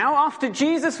after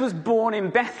Jesus was born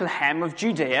in Bethlehem of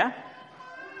Judea,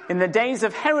 in the days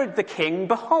of Herod the king,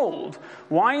 behold,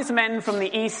 wise men from the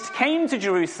east came to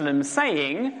Jerusalem,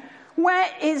 saying, "Where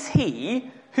is he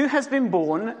who has been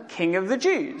born King of the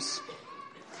Jews?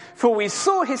 For we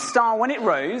saw his star when it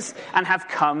rose and have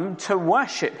come to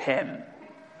worship him."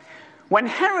 When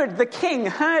Herod the king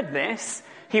heard this,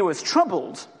 he was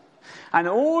troubled, and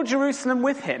all Jerusalem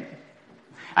with him.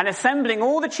 And assembling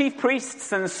all the chief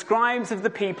priests and scribes of the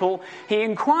people, he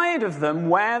inquired of them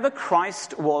where the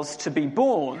Christ was to be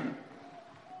born.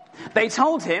 They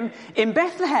told him, "In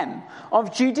Bethlehem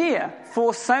of Judea,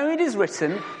 for so it is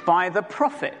written by the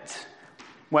prophet,"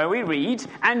 where we read,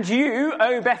 "And you,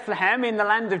 O Bethlehem, in the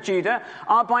land of Judah,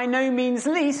 are by no means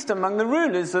least among the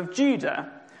rulers of Judah,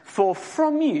 for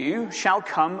from you shall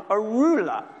come a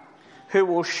ruler who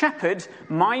will shepherd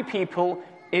my people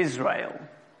Israel."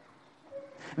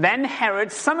 Then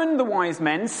Herod summoned the wise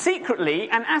men secretly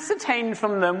and ascertained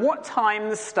from them what time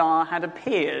the star had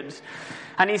appeared.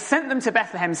 And he sent them to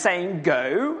Bethlehem, saying,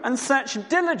 "Go and search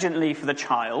diligently for the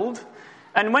child,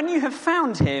 and when you have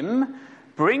found him,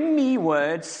 bring me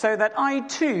word so that I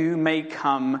too may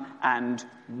come and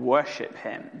worship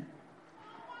him."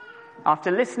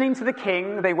 After listening to the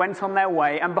king, they went on their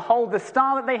way, and behold, the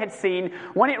star that they had seen,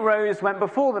 when it rose, went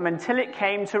before them until it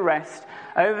came to rest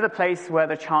over the place where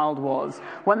the child was.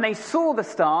 When they saw the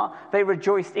star, they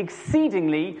rejoiced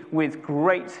exceedingly with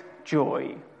great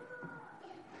joy.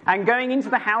 And going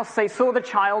into the house, they saw the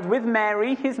child with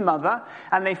Mary, his mother,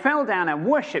 and they fell down and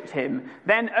worshipped him.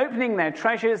 Then, opening their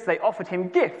treasures, they offered him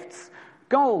gifts,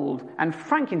 gold and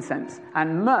frankincense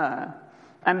and myrrh.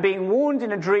 And being warned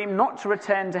in a dream not to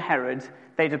return to Herod,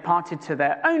 they departed to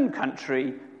their own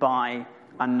country by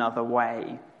another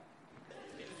way.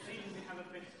 It seems we have a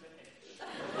bit of an itch.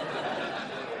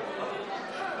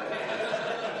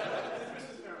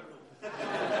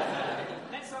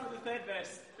 Let's start with the third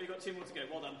verse. We've got 2 more to go.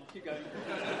 Well done. Keep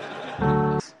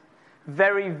going.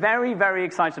 Very, very, very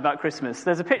excited about Christmas.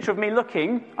 There's a picture of me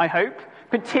looking, I hope,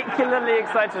 particularly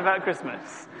excited about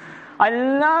Christmas. I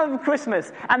love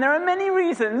Christmas, and there are many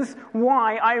reasons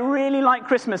why I really like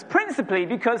Christmas, principally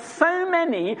because so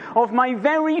many of my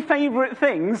very favourite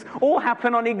things all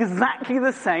happen on exactly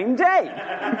the same day.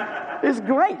 It's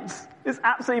great. It's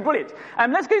absolutely brilliant.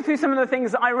 Let's go through some of the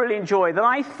things that I really enjoy, that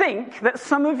I think that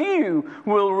some of you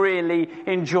will really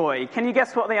enjoy. Can you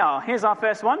guess what they are? Here's our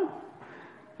first one.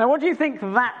 Now, what do you think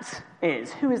that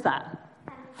is? Who is that?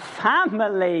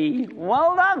 Family.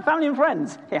 Well done, family and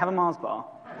friends. Here, have a Mars bar.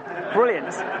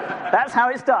 Brilliant. That's how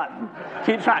it's done.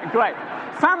 Keep track. Great.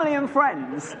 Family and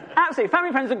friends. Absolutely. Family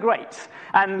and friends are great.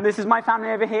 And this is my family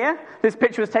over here. This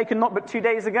picture was taken not but 2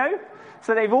 days ago.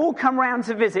 So they've all come round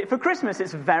to visit for Christmas.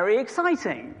 It's very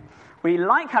exciting. We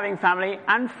like having family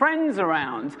and friends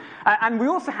around. And we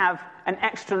also have an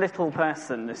extra little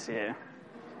person this year.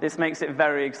 This makes it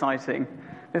very exciting.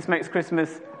 This makes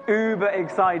Christmas uber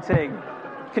exciting.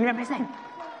 Can you remember his name?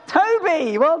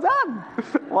 Toby! Well done.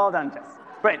 Well done, Jess.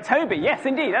 Right, Toby, yes,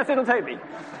 indeed, that's little Toby.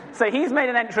 So he's made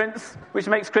an entrance, which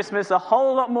makes Christmas a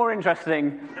whole lot more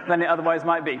interesting than it otherwise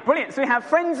might be. Brilliant, so we have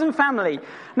friends and family.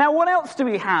 Now, what else do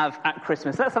we have at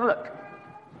Christmas? Let's have a look.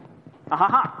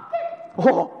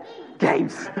 Oh,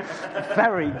 games.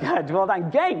 Very good, well done.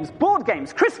 Games, board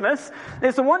games. Christmas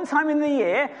is the one time in the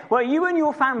year where you and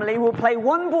your family will play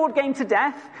one board game to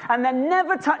death and then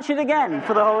never touch it again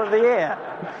for the whole of the year.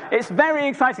 It's very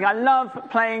exciting. I love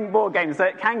playing board games, so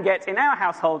it can get, in our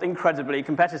household, incredibly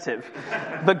competitive.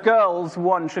 The girls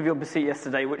won Trivial Pursuit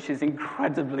yesterday, which is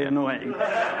incredibly annoying.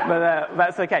 But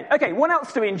that's okay. Okay, what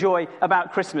else do we enjoy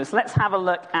about Christmas? Let's have a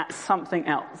look at something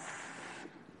else.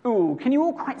 Ooh, can you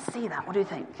all quite see that? What do you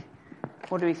think?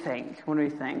 What do we think? What do we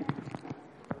think?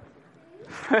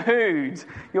 Food.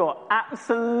 You're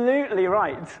absolutely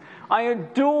right. I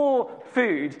adore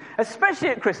food, especially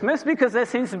at Christmas, because there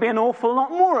seems to be an awful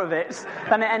lot more of it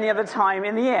than at any other time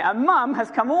in the year. And Mum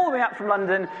has come all the way up from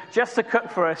London just to cook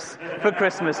for us for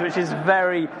Christmas, which is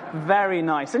very, very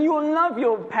nice. And you will love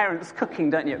your parents' cooking,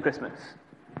 don't you, at Christmas?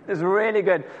 It's really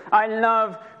good. I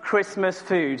love Christmas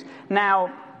food.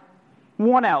 Now,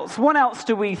 what else? What else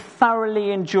do we thoroughly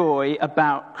enjoy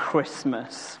about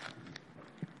Christmas?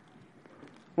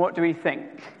 What do we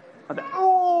think?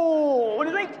 Oh, what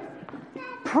do you think?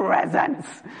 Presents.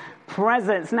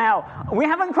 Presents. Now, we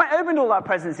haven't quite opened all our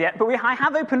presents yet, but I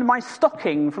have opened my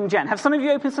stocking from Jen. Have some of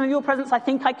you opened some of your presents? I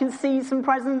think I can see some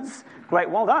presents. Great,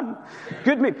 well done.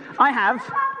 Good move. I have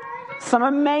some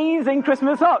amazing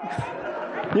Christmas socks.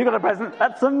 You got a present?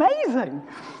 That's amazing.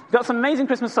 Got some amazing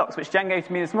Christmas socks, which Jen gave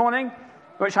to me this morning.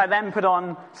 which I then put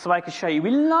on so I could show you.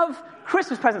 We love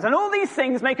Christmas presents, and all these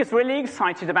things make us really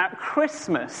excited about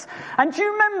Christmas. And do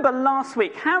you remember last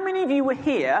week, how many of you were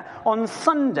here on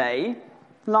Sunday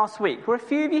last week? Were a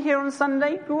few of you here on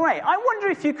Sunday? Great. I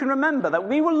wonder if you can remember that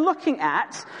we were looking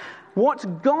at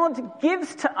what God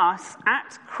gives to us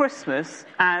at Christmas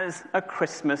as a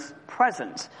Christmas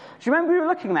present. Do you remember we were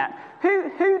looking at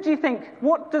that? Who do you think,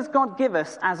 what does God give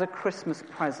us as a Christmas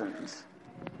present?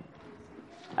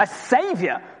 A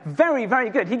Saviour. Very, very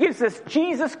good. He gives us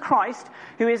Jesus Christ,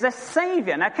 who is a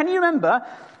Saviour. Now, can you remember,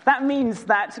 that means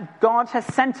that God has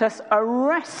sent us a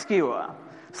rescuer.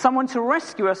 Someone to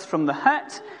rescue us from the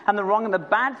hurt and the wrong and the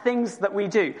bad things that we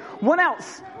do. What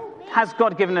else has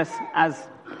God given us as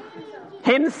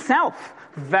Himself?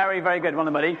 Very, very good. Well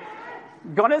done, buddy.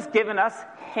 God has given us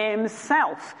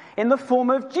Himself in the form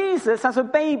of Jesus as a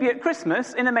baby at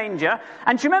Christmas in a manger.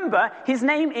 And do you remember, His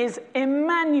name is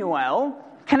Emmanuel.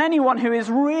 Can anyone who is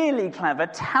really clever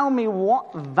tell me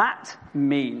what that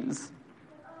means?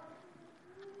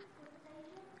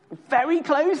 Very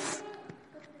close.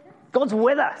 God's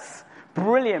with us.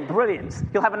 Brilliant, brilliant.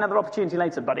 You'll have another opportunity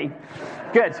later, buddy.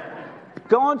 Good.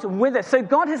 God with us. So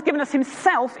God has given us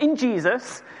Himself in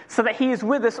Jesus so that He is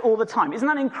with us all the time. Isn't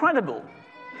that incredible?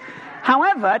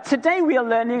 However, today we are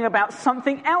learning about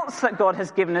something else that God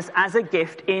has given us as a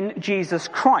gift in Jesus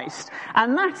Christ.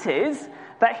 And that is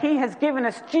that He has given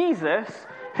us Jesus,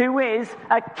 who is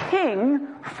a king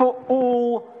for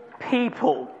all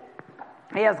people.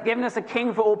 He has given us a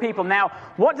king for all people. Now,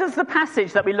 what does the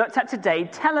passage that we looked at today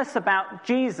tell us about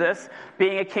Jesus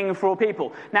being a king for all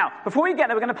people? Now, before we get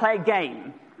there, we're going to play a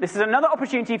game. This is another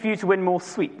opportunity for you to win more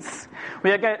sweets.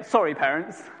 We are going. Sorry,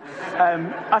 parents.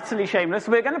 Utterly shameless.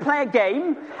 We're going to play a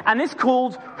game, and it's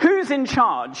called Who's in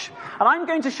Charge? And I'm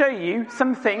going to show you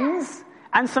some things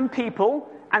and some people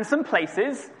and some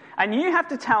places, and you have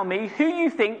to tell me who you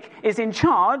think is in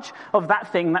charge of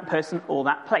that thing, that person, or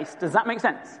that place. Does that make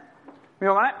sense? We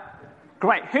all right?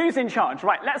 Great. Who's in charge?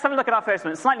 Right, let's have a look at our first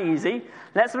one. It's slightly easy.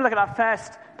 Let's have a look at our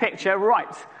first picture.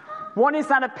 Right. What is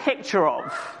that a picture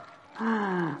of?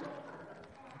 A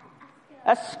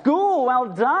school.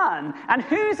 Well done. And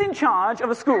who's in charge of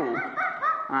a school?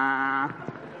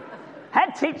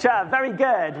 Head teacher. Very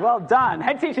good. Well done.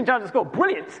 Head teacher in charge of school.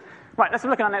 Brilliant. Right, let's have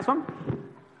a look at our next one.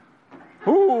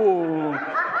 Ooh.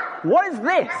 What is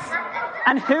this?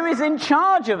 And who is in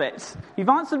charge of it? You've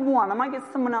answered one. I might get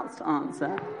someone else to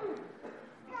answer.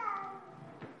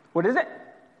 What is it?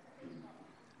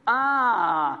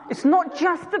 It's not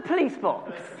just the police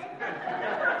box.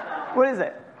 What is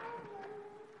it?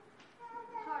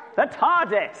 The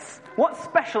TARDIS. What's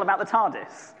special about the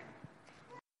TARDIS?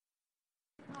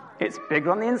 It's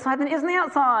bigger on the inside than it is on the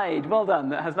outside. Well done.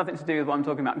 That has nothing to do with what I'm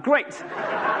talking about. Great.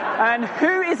 And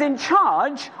who is in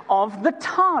charge of the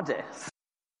TARDIS?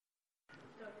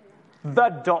 The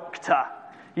Doctor.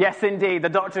 Yes, indeed. The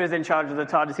Doctor is in charge of the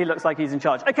TARDIS. He looks like he's in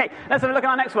charge. Okay, let's have a look at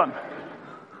our next one.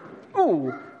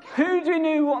 Ooh, who do you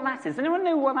know what that is? Anyone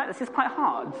know what that is? This is quite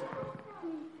hard.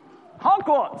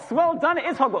 Hogwarts. Well done, it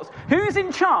is Hogwarts. Who's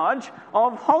in charge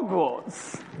of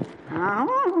Hogwarts?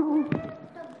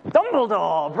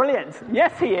 Dumbledore. Brilliant.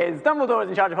 Yes, he is. Dumbledore is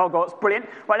in charge of Hogwarts. Brilliant.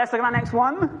 Right, let's look at our next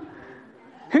one.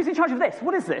 Who's in charge of this?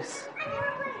 What is this?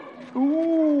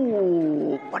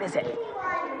 Ooh, what is it?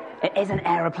 It is an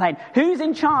aeroplane. Who's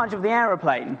in charge of the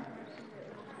aeroplane?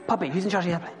 Poppy, who's in charge of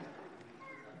the aeroplane?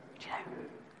 Do you know?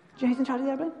 Do you know who's in charge of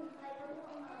the aeroplane?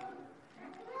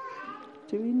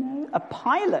 Do we know? A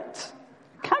pilot.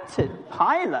 Captain.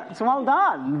 Pilot. Well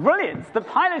done. Brilliant. The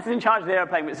pilot is in charge of the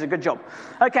aeroplane, which is a good job.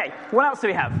 Okay, what else do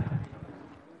we have?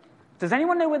 Does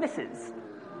anyone know where this is?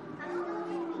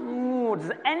 Ooh,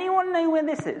 does anyone know where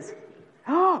this is?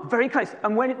 Oh, very close.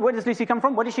 And where does Lucy come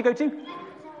from? Where did she go to?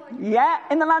 Yeah,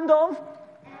 in the land of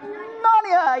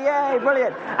Narnia. Yay,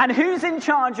 brilliant. And who's in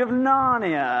charge of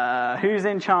Narnia? Who's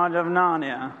in charge of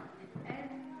Narnia?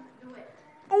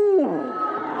 Ooh.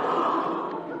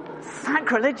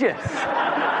 Sacrilegious.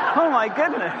 Oh my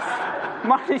goodness.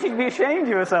 Martin, you should be ashamed of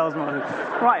yourselves, Martin.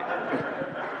 Right.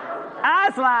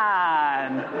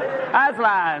 Aslan.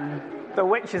 Aslan. The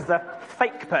witch is the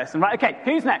fake person. Right, okay,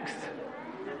 who's next?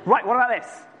 Right, what about this?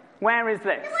 Where is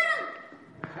this?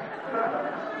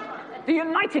 The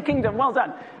United Kingdom, well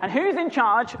done. And who's in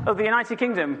charge of the United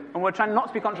Kingdom? And we're trying not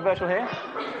to be controversial here.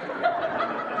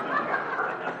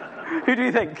 Who do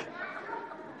you think?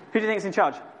 Who do you think is in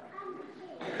charge?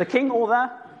 The King or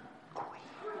the Queen?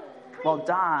 Well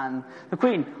done. The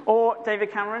Queen. Or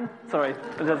David Cameron? Sorry.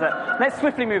 Let's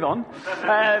swiftly move on.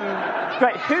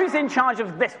 Great. Who's in charge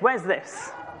of this? Where's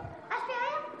this?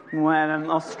 Australia.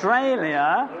 Well,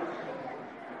 Australia.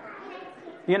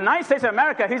 The United States of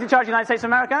America. Who's in charge of the United States of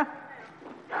America?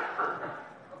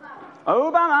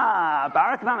 Obama.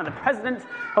 Barack Obama, the President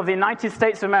of the United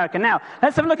States of America. Now,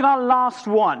 let's have a look at our last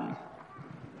one.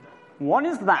 What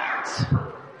is that?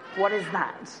 What is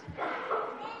that?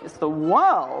 It's the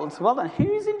world. Well then,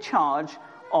 who's in charge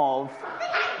of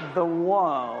the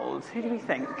world? Who do we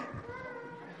think?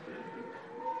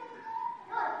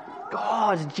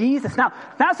 God, Jesus. Now,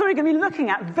 that's what we're going to be looking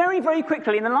at very, very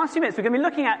quickly in the last few minutes. We're going to be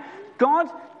looking at God,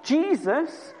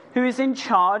 Jesus, who is in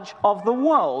charge of the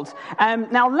world.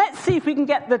 Now, let's see if we can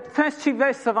get the first two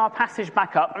verses of our passage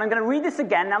back up. And I'm going to read this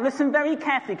again. Now, listen very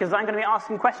carefully, because I'm going to be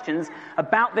asking questions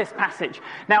about this passage.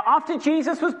 Now, after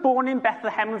Jesus was born in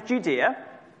Bethlehem of Judea,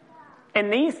 in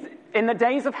the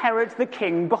days of Herod the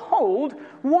king, behold,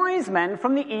 wise men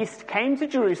from the east came to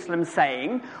Jerusalem,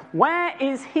 saying, where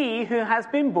is he who has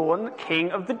been born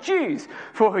King of the Jews?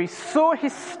 For we saw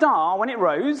his star when it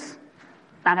rose,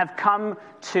 and have come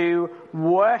to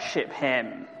worship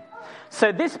him.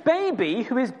 So this baby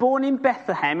who is born in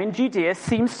Bethlehem in Judea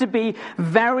seems to be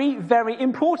very, very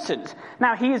important.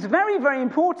 Now, he is very, very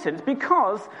important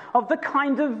because of the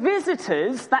kind of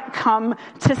visitors that come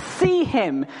to see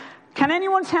him. Can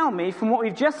anyone tell me, from what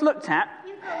we've just looked at,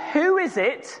 who is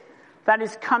it that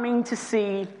is coming to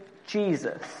see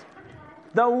Jesus?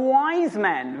 The wise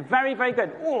men. Very, very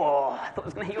good. Oh, I thought it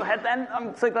was going to hit your head then.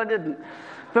 I'm so glad I didn't.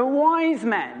 The wise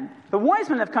men. The wise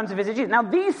men have come to visit Jesus. Now,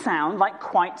 these sound like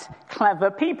quite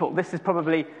clever people. This is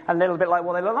probably a little bit like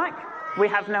what they look like. We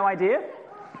have no idea.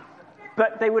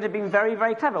 But they would have been very,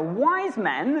 very clever. Wise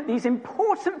men, these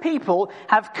important people,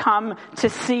 have come to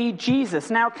see Jesus.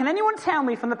 Now, can anyone tell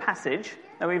me from the passage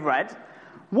that we've read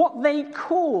what they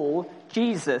call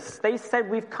Jesus? They said,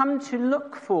 we've come to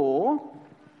look for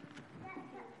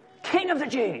King of the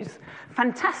Jews.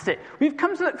 Fantastic. We've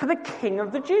come to look for the King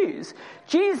of the Jews.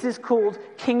 Jesus is called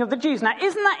King of the Jews. Now,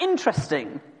 isn't that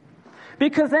interesting?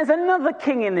 Because there's another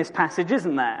king in this passage,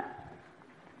 isn't there?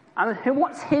 And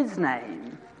what's his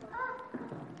name?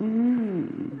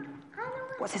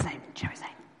 What's his name? Do you know his name?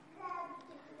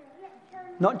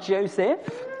 Not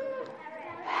Joseph.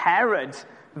 Herod.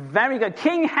 Very good.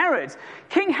 King Herod.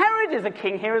 King Herod is a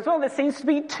king here as well. There seems to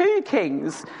be two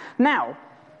kings. Now,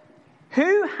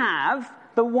 who have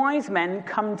the wise men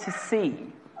come to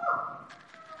see?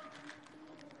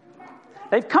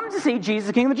 They've come to see Jesus,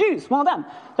 the King of the Jews. Well done.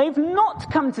 They've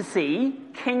not come to see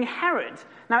King Herod.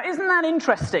 Now, isn't that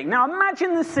interesting? Now,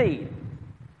 imagine the scene,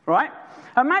 right?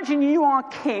 Imagine you are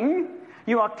king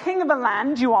of a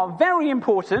land, you are very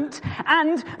important,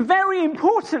 and very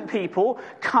important people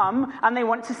come and they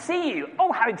want to see you.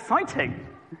 Oh, how exciting.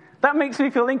 That makes me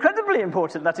feel incredibly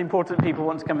important, that important people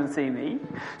want to come and see me.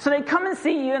 So they come and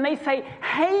see you and they say,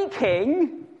 hey,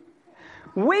 king,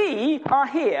 we are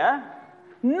here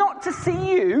not to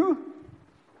see you,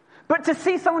 but to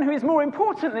see someone who is more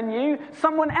important than you,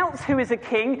 someone else who is a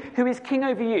king, who is king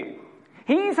over you.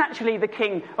 He's actually the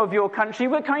king of your country.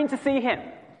 We're coming to see him.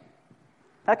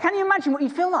 Now, can you imagine what you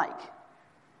feel like?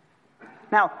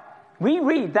 Now, we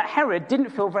read that Herod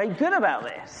didn't feel very good about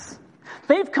this.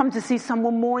 They've come to see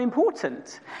someone more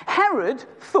important. Herod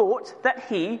thought that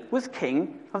he was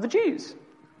king of the Jews.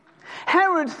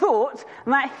 Herod thought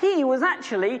that he was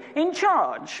actually in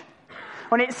charge.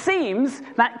 When it seems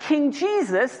that King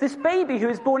Jesus, this baby who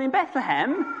is born in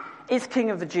Bethlehem, is king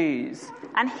of the Jews.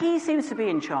 And he seems to be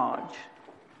in charge.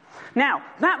 Now,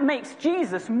 that makes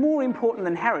Jesus more important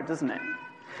than Herod, doesn't it?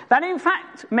 That, in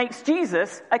fact, makes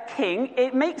Jesus a king.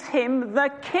 It makes him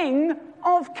the King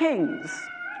of Kings.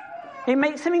 It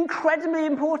makes him incredibly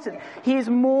important. He is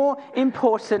more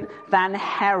important than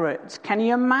Herod. Can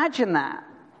you imagine that?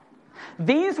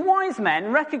 These wise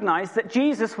men recognized that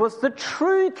Jesus was the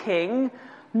true king,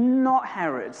 not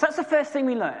Herod. So that's the first thing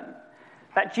we learn.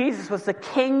 That Jesus was the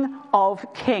King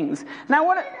of Kings.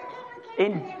 Now,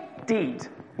 indeed,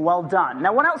 well done.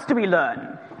 Now, what else do we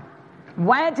learn?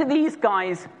 Where do these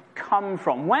guys come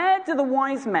from? Where do the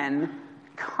wise men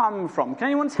come from? Can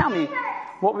anyone tell me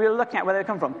what we were looking at, where they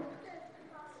come from?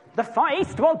 The Far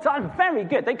East. Well done. Very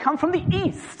good. They come from the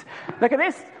East. Look at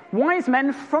this. Wise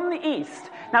men from the East.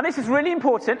 Now, this is really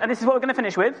important, and this is what we're going to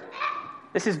finish with.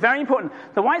 This is very important.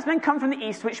 The wise men come from the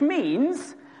East, which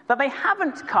means that they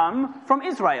haven't come from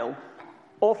Israel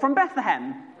or from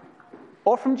Bethlehem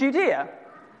or from Judea.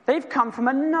 They've come from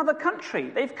another country.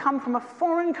 They've come from a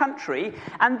foreign country,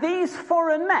 and these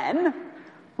foreign men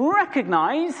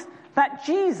recognize that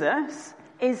Jesus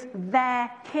is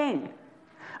their king.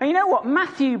 And you know what?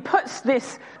 Matthew puts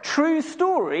this true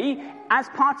story as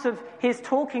part of his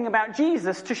talking about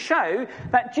Jesus to show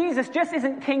that Jesus just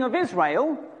isn't king of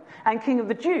Israel and king of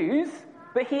the Jews,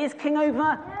 but he is king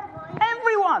over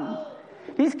everyone.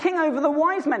 He's king over the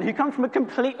wise men who come from a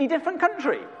completely different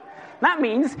country. That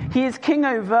means he is king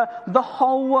over the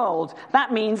whole world.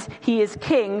 That means he is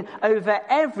king over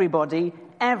everybody,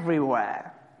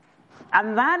 everywhere.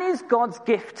 And that is God's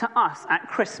gift to us at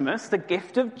Christmas, the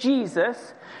gift of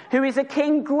Jesus, who is a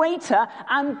king greater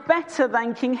and better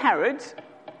than King Herod,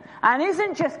 and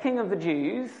isn't just king of the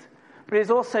Jews, but is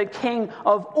also king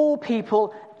of all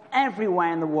people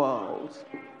everywhere in the world.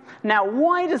 Now,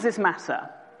 why does this matter?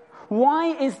 Why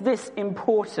is this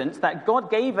important that God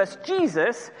gave us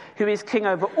Jesus, who is king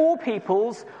over all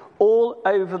peoples all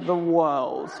over the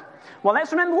world? Well,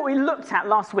 let's remember what we looked at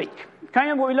last week. Can you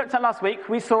remember what we looked at last week?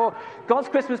 We saw God's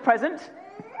Christmas present,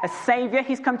 a Saviour.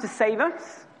 He's come to save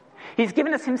us. He's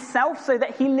given us himself so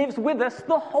that he lives with us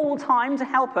the whole time to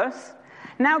help us.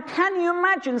 Now, can you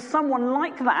imagine someone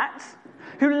like that,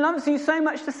 who loves you so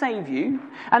much to save you,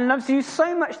 and loves you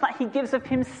so much that he gives of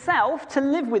himself to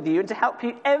live with you and to help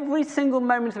you every single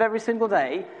moment of every single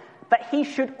day, that he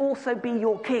should also be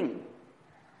your king?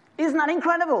 Isn't that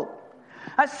incredible?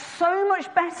 That's so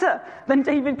much better than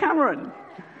David Cameron.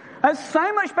 That's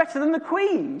so much better than the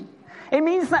Queen. It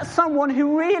means that someone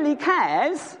who really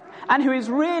cares and who is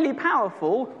really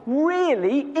powerful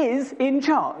really is in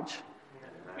charge.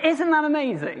 Isn't that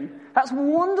amazing? That's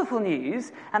wonderful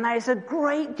news, and that is a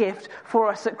great gift for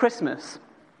us at Christmas.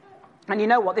 And you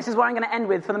know what? This is what I'm going to end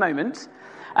with for the moment.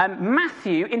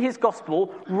 Matthew, in his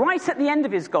gospel, right at the end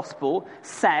of his gospel,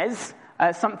 says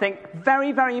something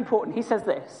very, very important. He says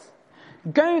this: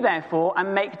 "Go, therefore,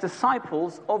 and make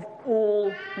disciples of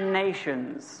all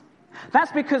nations."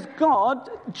 That's because God,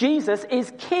 Jesus,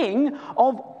 is king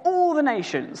of all the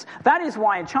nations. That is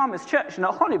why in Chalmers Church and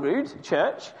at Holyrood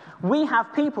Church, we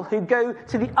have people who go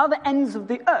to the other ends of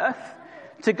the earth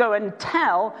to go and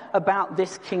tell about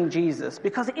this King Jesus.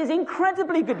 Because it is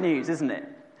incredibly good news, isn't it?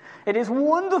 It is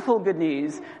wonderful good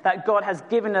news that God has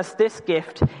given us this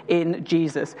gift in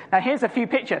Jesus. Now here's a few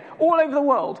pictures all over the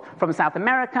world, from South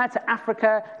America to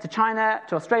Africa to China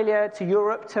to Australia to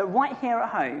Europe to right here at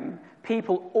home.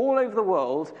 People all over the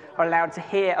world are allowed to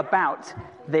hear about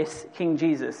this King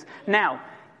Jesus. Now,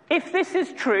 if this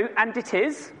is true, and it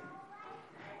is,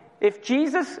 if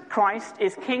Jesus Christ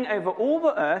is king over all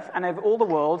the earth and over all the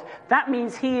world, that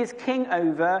means he is king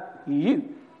over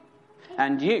you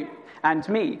and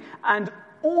me and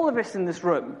all of us in this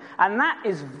room. And that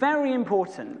is very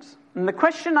important. And the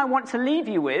question I want to leave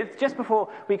you with, just before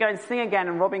we go and sing again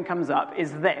and Robin comes up,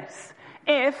 is this: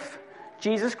 if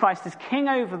Jesus Christ is king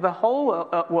over the whole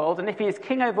world, and if he is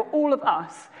king over all of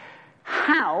us,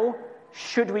 how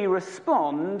should we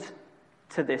respond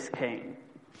to this king?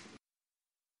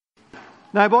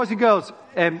 Now, boys and girls,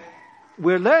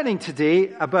 we're learning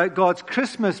today about God's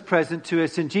Christmas present to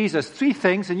us in Jesus. 3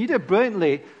 things, and you did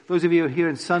brilliantly, those of you who are here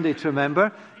on Sunday, to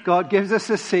remember. God gives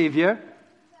us a Saviour.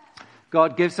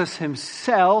 God gives us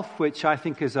himself, which I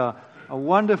think is a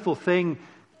wonderful thing.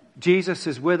 Jesus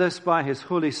is with us by his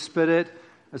Holy Spirit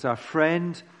as our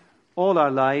friend all our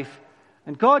life.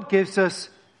 And God gives us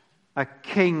a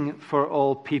king for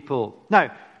all people.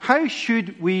 Now, how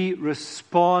should we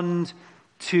respond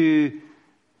to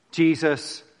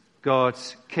Jesus,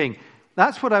 God's king?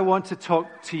 That's what I want to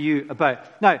talk to you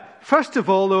about. Now, first of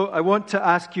all, though, I want to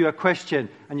ask you a question.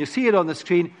 And you see it on the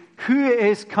screen. Who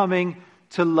is coming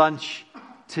to lunch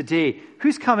today?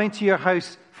 Who's coming to your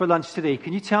house for lunch today?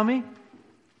 Can you tell me?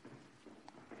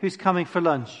 Who's coming for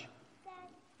lunch?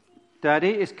 Daddy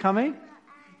is coming?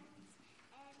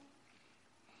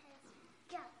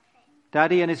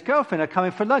 Daddy and his girlfriend are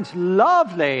coming for lunch.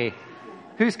 Lovely.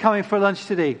 Who's coming for lunch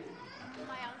today?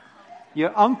 My uncle.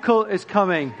 Your uncle is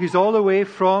coming, who's all the way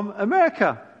from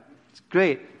America. It's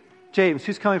great. James,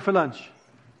 who's coming for lunch?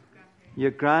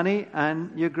 Your granny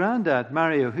and your granddad.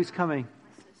 Mario, who's coming?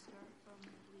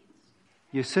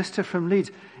 Your sister from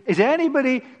Leeds. Is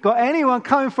anybody got anyone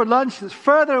coming for lunch that's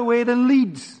further away than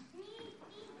Leeds?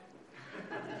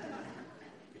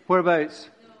 Whereabouts?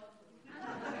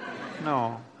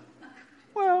 No.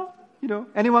 Well,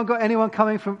 anyone got anyone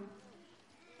coming from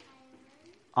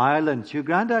Ireland? Your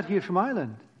granddad here from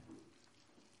Ireland?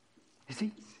 Is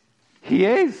he? He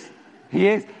is. He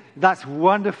is. That's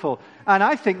wonderful. And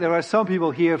I think there are some people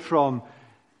here from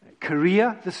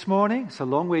Korea this morning. It's a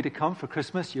long way to come for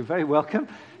Christmas. You're very welcome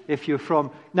if you're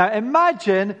from... Now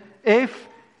imagine if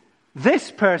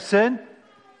this person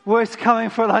was coming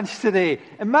for lunch today.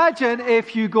 Imagine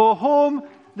if you go home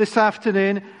this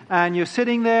afternoon and you're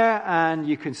sitting there and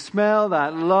you can smell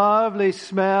that lovely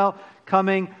smell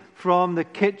coming from the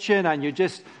kitchen, and you're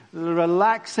just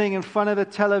relaxing in front of the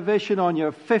television on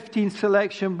your 15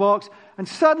 selection box, and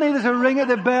suddenly there's a ring at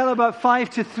the bell about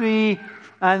 2:55,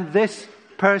 and this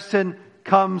person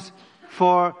comes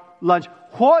for lunch.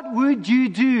 What would you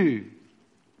do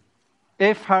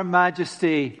if Her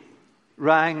Majesty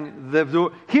rang the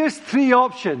door? Here's 3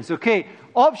 options, okay?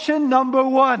 Option number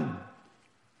 1.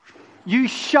 You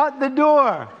shut the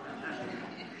door.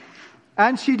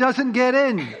 And she doesn't get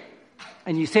in.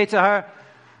 And you say to her,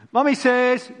 Mummy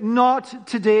says, not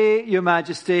today, Your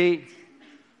Majesty.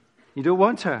 You don't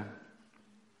want her.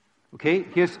 Okay,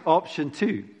 here's option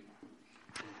 2.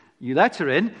 You let her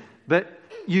in, but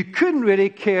you couldn't really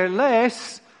care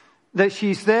less that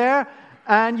she's there,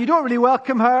 and you don't really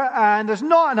welcome her, and there's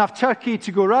not enough turkey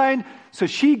to go round, so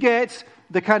she gets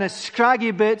the kind of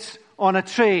scraggy bits on a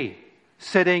tray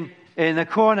sitting in the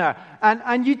corner.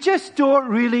 And you just don't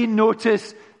really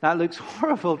notice. That looks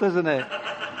horrible, doesn't it?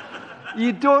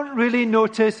 You don't really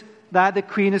notice that the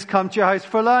Queen has come to your house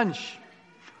for lunch.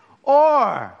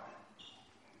 Or,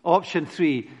 option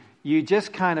 3, you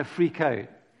just kind of freak out.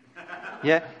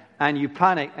 Yeah? And you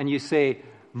panic and you say,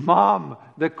 Mom,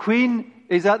 the Queen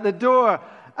is at the door.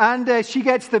 And she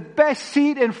gets the best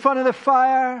seat in front of the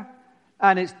fire.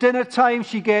 And it's dinner time.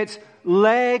 She gets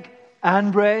leg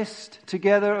and breast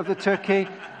together of the turkey.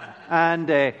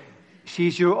 And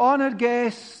she's your honored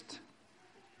guest.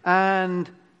 And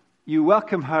you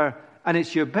welcome her. And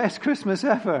it's your best Christmas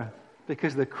ever,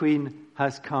 because the Queen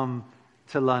has come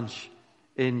to lunch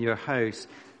in your house.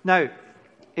 Now,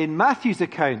 in Matthew's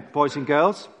account, boys and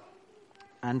girls,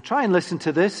 and try and listen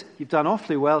to this, you've done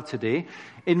awfully well today.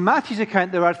 In Matthew's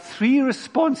account, there are 3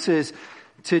 responses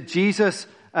to Jesus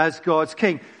as God's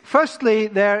king. Firstly,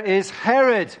 there is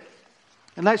Herod.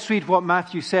 And let's read what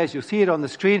Matthew says. You'll see it on the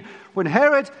screen. When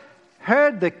Herod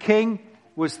heard the king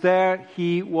was there,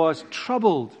 he was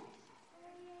troubled.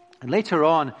 And later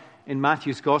on in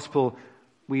Matthew's gospel,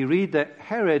 we read that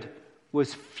Herod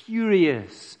was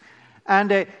furious.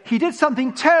 And he did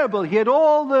something terrible. He had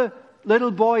all the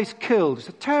little boys killed. It's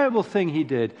a terrible thing he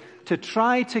did, to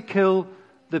try to kill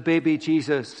the baby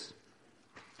Jesus.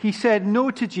 He said no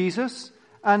to Jesus.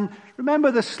 And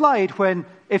remember the slide when,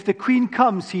 if the Queen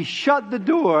comes, he shut the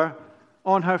door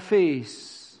on her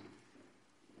face.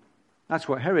 That's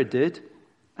what Herod did.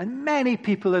 And many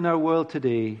people in our world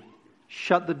today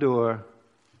shut the door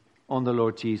on the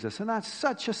Lord Jesus. And that's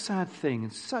such a sad thing,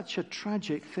 and such a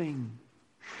tragic thing.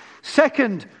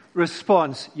 Second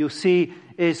response, you'll see,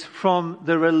 is from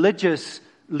the religious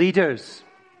leaders.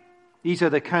 These are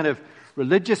the kind of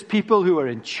religious people who are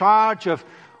in charge of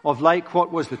like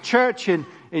what was the church in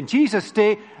Jesus'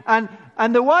 day. And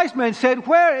the wise men said,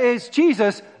 where is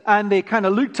Jesus? And they kind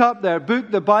of looked up their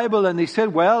book, the Bible, and they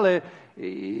said, well,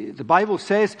 the Bible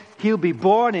says he'll be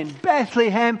born in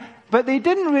Bethlehem. But they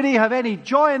didn't really have any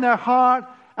joy in their heart,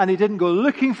 and they didn't go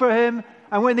looking for him.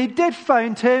 And when they did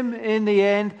find him, in the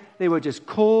end, they were just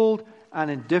cold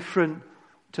and indifferent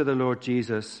to the Lord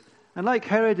Jesus. And like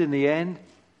Herod in the end,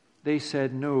 they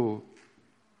said no.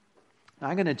 Now,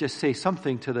 I'm going to just say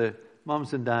something to the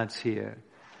mums and dads here.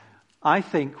 I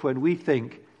think when we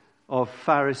think of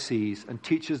Pharisees and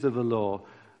teachers of the law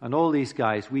and all these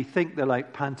guys, we think they're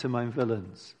like pantomime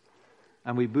villains.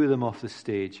 And we boo them off the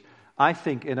stage. I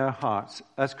think in our hearts,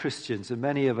 as Christians, and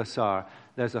many of us are,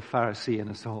 there's a Pharisee in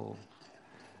us all.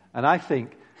 And I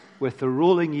think with the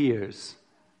rolling years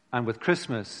and with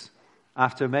Christmas,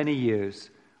 after many years,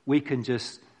 we can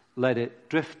just let it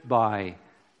drift by,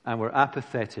 and we're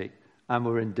apathetic and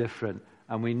we're indifferent,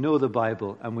 and we know the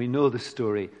Bible and we know the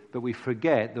story, but we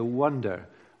forget the wonder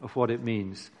of what it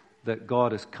means that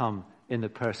God has come in the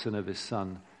person of his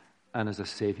Son and as a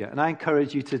Savior. And I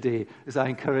encourage you today, as I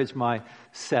encourage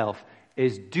myself,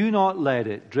 is do not let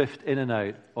it drift in and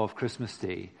out of Christmas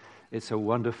Day. It's a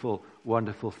wonderful,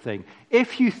 wonderful thing.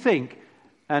 If you think,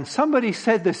 and somebody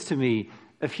said this to me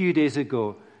a few days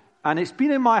ago, and it's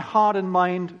been in my heart and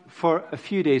mind for a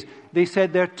few days. They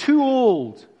said they're too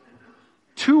old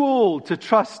to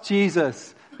trust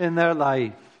Jesus in their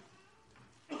life.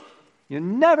 You're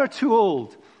never too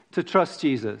old to trust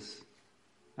Jesus.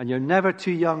 And you're never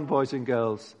too young, boys and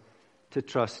girls, to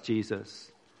trust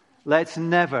Jesus. Let's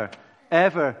never,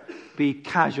 ever be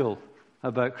casual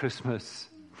about Christmas.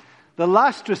 The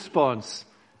last response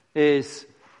is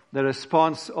the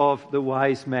response of the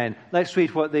wise men. Let's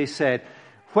read what they said.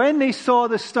 When they saw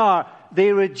the star,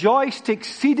 they rejoiced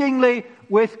exceedingly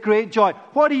with great joy.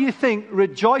 What do you think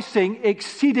rejoicing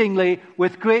exceedingly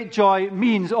with great joy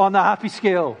means on the happy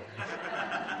scale?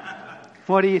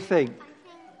 What do you think?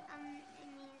 I think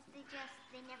it means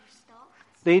they never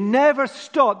stopped. They never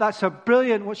stopped. That's a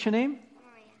brilliant, what's your name?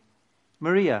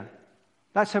 Maria.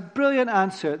 That's a brilliant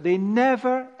answer. They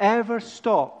never, ever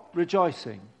stopped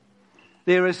rejoicing.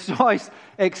 They rejoiced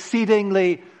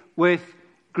exceedingly with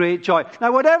great joy.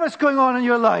 Now, whatever's going on in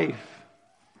your life,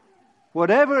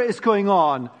 whatever is going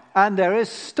on, and there is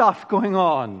stuff going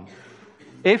on,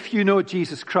 if you know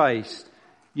Jesus Christ,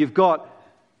 you've got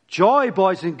joy,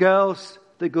 boys and girls,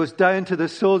 that goes down to the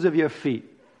soles of your feet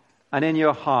and in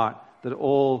your heart, that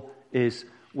all is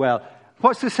well.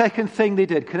 What's the second thing they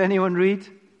did? Can anyone read?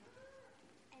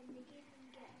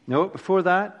 No, before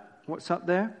that, what's up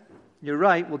there? You're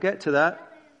right, we'll get to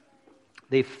that.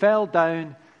 They fell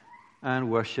down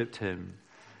and worshipped him.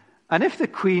 And if the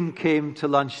Queen came to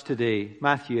lunch today,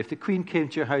 Matthew, if the Queen came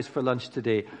to your house for lunch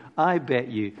today, I bet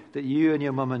you that you and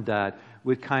your mum and dad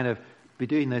would kind of be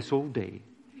doing this all day.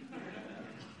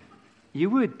 You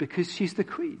would, because she's the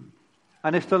Queen.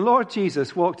 And if the Lord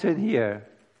Jesus walked in here,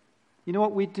 you know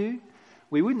what we'd do?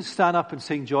 We wouldn't stand up and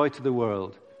sing joy to the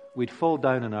world. We'd fall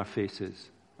down on our faces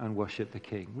and worship the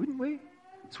King, wouldn't we?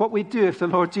 It's what we'd do if the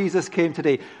Lord Jesus came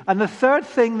today. And the third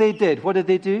thing they did, what did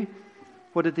they do?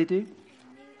 What did they do?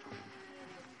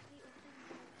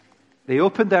 They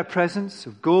opened their presents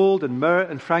of gold and myrrh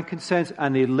and frankincense,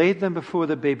 and they laid them before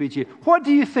the baby Jesus. What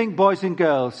do you think, boys and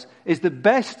girls, is the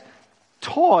best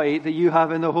toy that you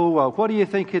have in the whole world? What do you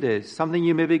think it is? Something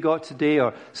you maybe got today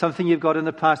or something you've got in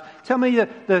the past. Tell me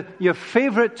your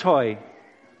favorite toy.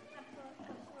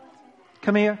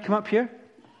 Come here, come up here.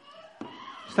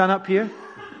 Stand up here.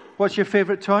 What's your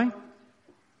favorite toy?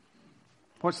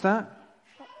 What's that?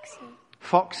 Foxy.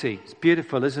 Foxy. It's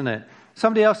beautiful, isn't it?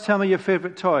 Somebody else tell me your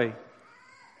favorite toy.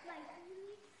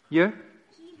 Your?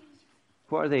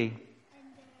 What are they?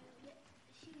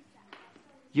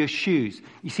 Your shoes.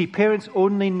 You see, parents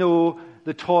only know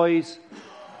the toys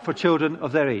for children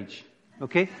of their age.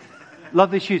 Okay?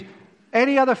 Lovely shoes.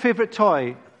 Any other favorite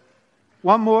toy?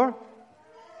 One more?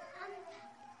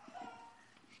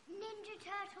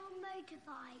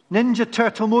 Ninja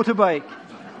Turtle motorbike.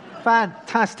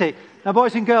 Fantastic. Now,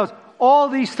 boys and girls, all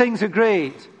these things are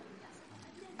great.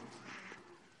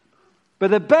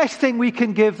 But the best thing we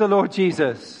can give the Lord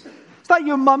Jesus, it's like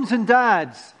your mums and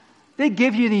dads. They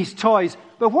give you these toys,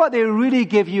 but what they really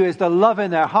give you is the love in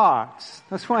their hearts.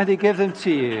 That's why they give them to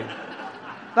you.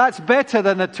 That's better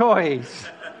than the toys.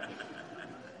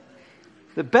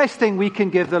 The best thing we can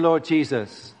give the Lord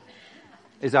Jesus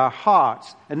is our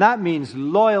hearts. And that means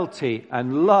loyalty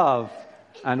and love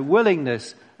and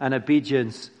willingness and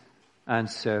obedience and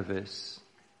service.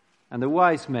 And the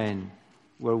wise men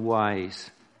were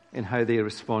wise in how they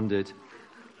responded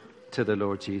to the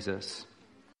Lord Jesus.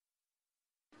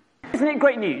 Isn't it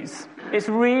great news? It's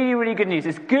really, really good news.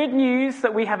 It's good news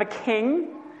that we have a King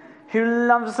who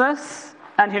loves us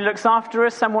and who looks after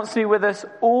us and wants to be with us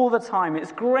all the time.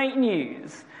 It's great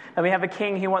news that we have a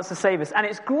King who wants to save us. And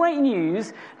it's great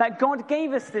news that God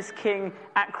gave us this King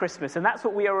at Christmas. And that's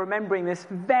what we are remembering this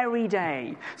very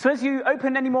day. So as you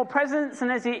open any more presents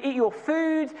and as you eat your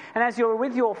food and as you're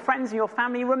with your friends and your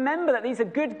family, remember that these are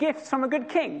good gifts from a good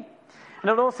King. And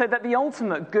also that the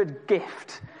ultimate good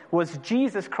gift was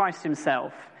Jesus Christ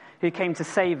himself, who came to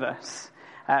save us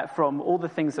from all the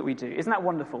things that we do. Isn't that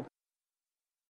wonderful?